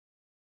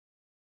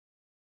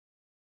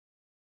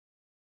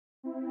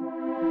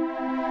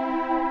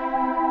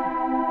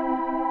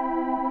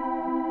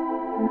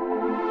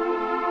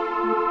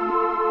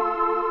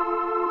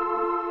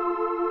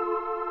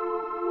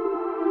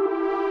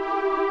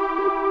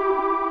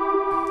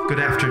Good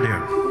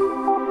afternoon.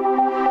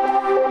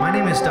 My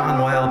name is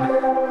Don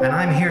Wildman, and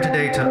I'm here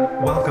today to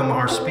welcome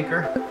our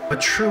speaker, a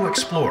true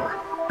explorer,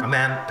 a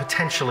man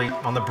potentially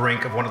on the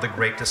brink of one of the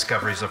great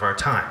discoveries of our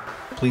time.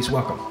 Please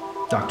welcome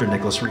Dr.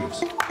 Nicholas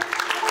Reeves.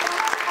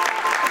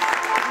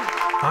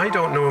 I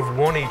don't know of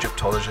one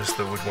Egyptologist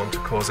that would want to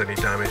cause any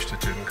damage to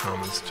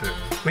Tutankhamun's tomb.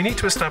 We need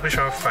to establish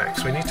our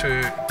facts. We need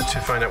to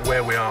find out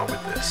where we are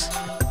with this.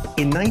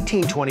 In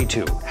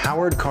 1922,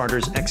 Howard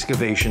Carter's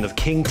excavation of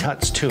King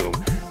Tut's tomb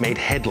made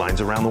headlines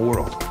around the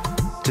world.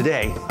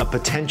 Today, a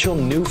potential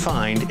new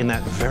find in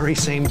that very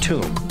same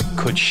tomb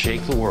could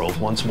shake the world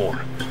once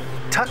more.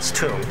 Tut's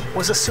tomb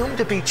was assumed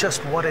to be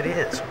just what it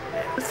is,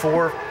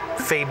 4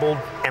 fabled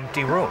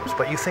empty rooms,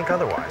 but you think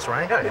otherwise,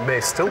 right? Yeah, it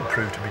may still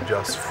prove to be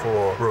just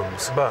 4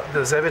 rooms, but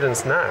there's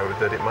evidence now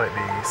that it might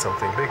be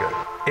something bigger.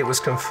 It was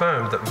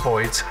confirmed that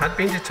voids had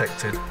been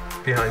detected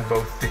behind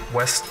both the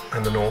west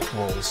and the north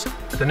walls.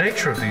 The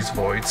nature of these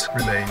voids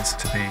remains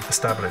to be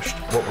established.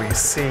 What we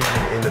see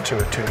in the tomb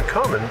of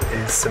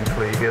Tutankhamun is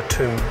simply a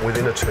tomb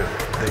within a tomb.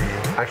 The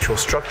actual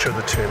structure of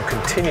the tomb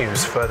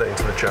continues further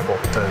into the Jebel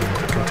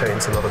and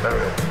contains another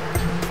burial.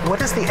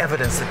 What is the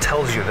evidence that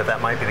tells you that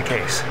that might be the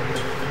case?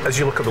 As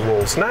you look at the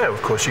walls now,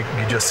 of course, you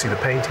just see the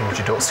paintings,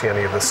 you don't see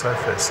any of the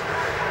surface.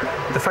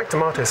 The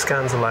Factomate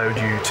scans allowed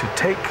you to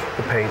take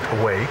the paint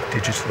away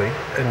digitally,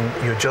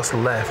 and you're just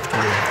left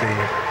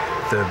with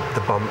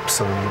the bumps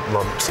and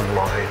lumps and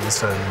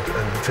lines and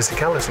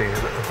physicality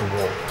of the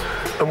wall.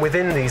 And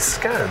within these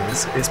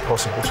scans, it's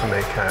possible to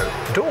make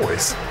out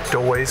doorways.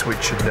 Doorways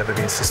which had never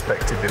been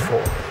suspected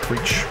before,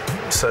 which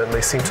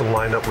certainly seem to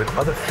line up with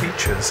other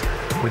features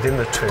within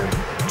the tomb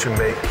to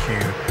make you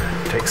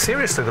take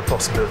seriously the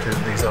possibility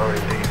that these are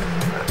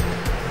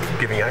indeed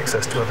giving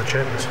access to other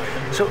chambers.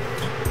 So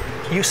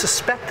you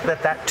suspect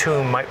that that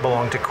tomb might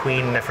belong to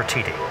Queen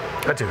Nefertiti?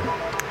 I do.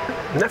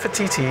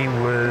 Nefertiti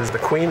was the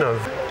queen of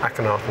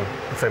Akhenaten,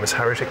 the famous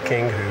heretic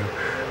king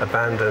who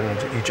abandoned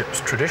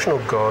Egypt's traditional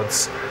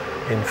gods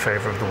in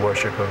favor of the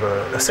worship of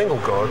a single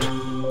god.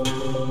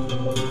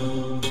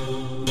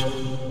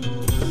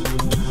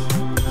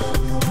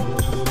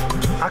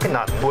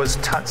 Akhenaten was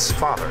Tut's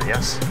father,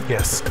 yes?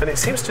 Yes, and it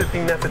seems to have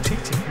been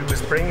Nefertiti who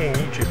was bringing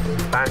Egypt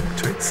back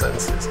to its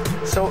senses.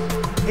 So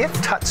if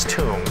Tut's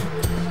tomb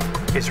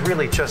is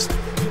really just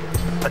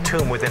a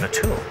tomb within a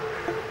tomb,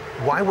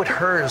 why would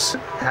hers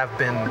have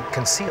been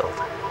concealed?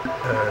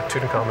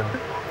 Tutankhamun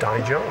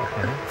died young,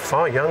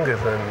 far younger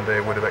than they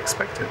would have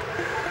expected.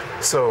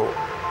 So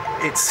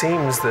it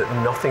seems that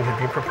nothing had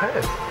been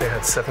prepared. They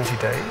had 70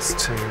 days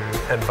to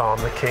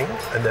embalm the king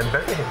and then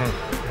bury him.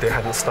 They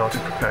hadn't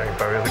started preparing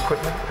burial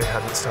equipment. They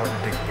hadn't started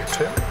digging a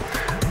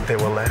tomb. They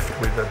were left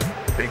with a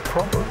big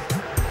problem.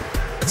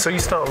 So you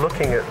start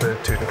looking at the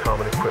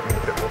Tutankhamun equipment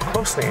a bit more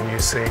closely and you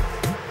see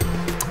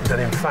that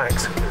in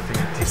fact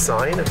the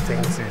design of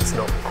things is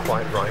not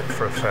quite right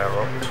for a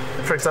pharaoh.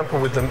 For example,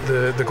 with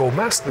the gold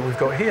mask that we've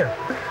got here,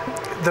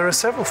 there are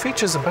several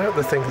features about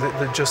the thing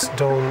that just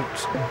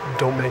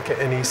don't make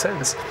any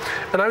sense.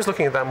 And I was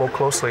looking at that more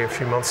closely a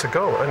few months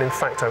ago, and in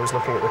fact I was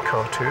looking at the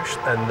cartouche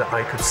and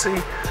I could see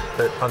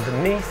that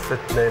underneath the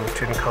name of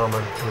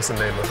Tutankhamun was the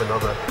name of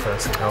another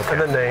person. Okay.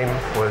 And the name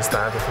was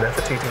that of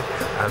Nefertiti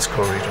as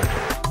co-regent.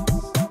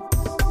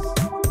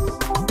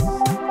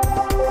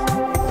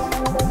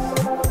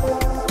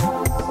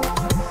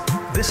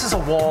 This is a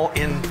wall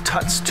in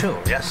Tut's tomb,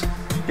 yes?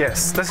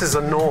 Yes, this is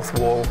a north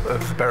wall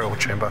of the burial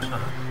chamber.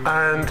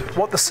 And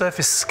what the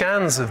surface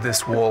scans of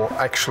this wall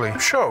actually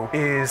show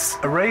is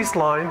a raised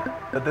line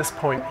at this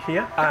point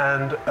here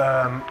and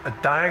a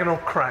diagonal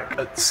crack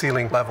at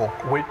ceiling level,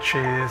 which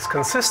is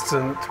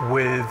consistent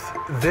with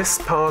this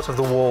part of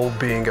the wall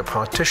being a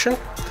partition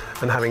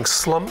and having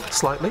slumped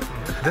slightly,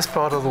 this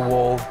part of the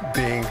wall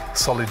being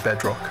solid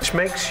bedrock, which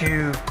makes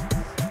you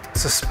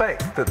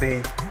suspect that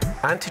the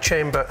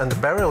antechamber and the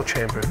burial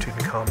chamber of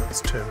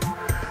Tutankhamun's tomb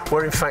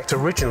were in fact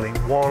originally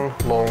one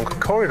long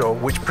corridor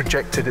which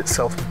projected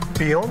itself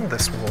beyond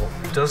this wall.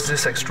 Does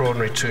this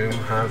extraordinary tomb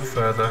have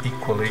further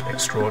equally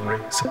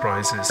extraordinary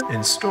surprises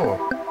in store?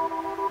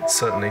 It's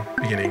certainly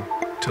beginning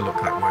to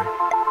look that way.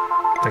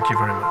 Thank you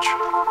very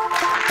much.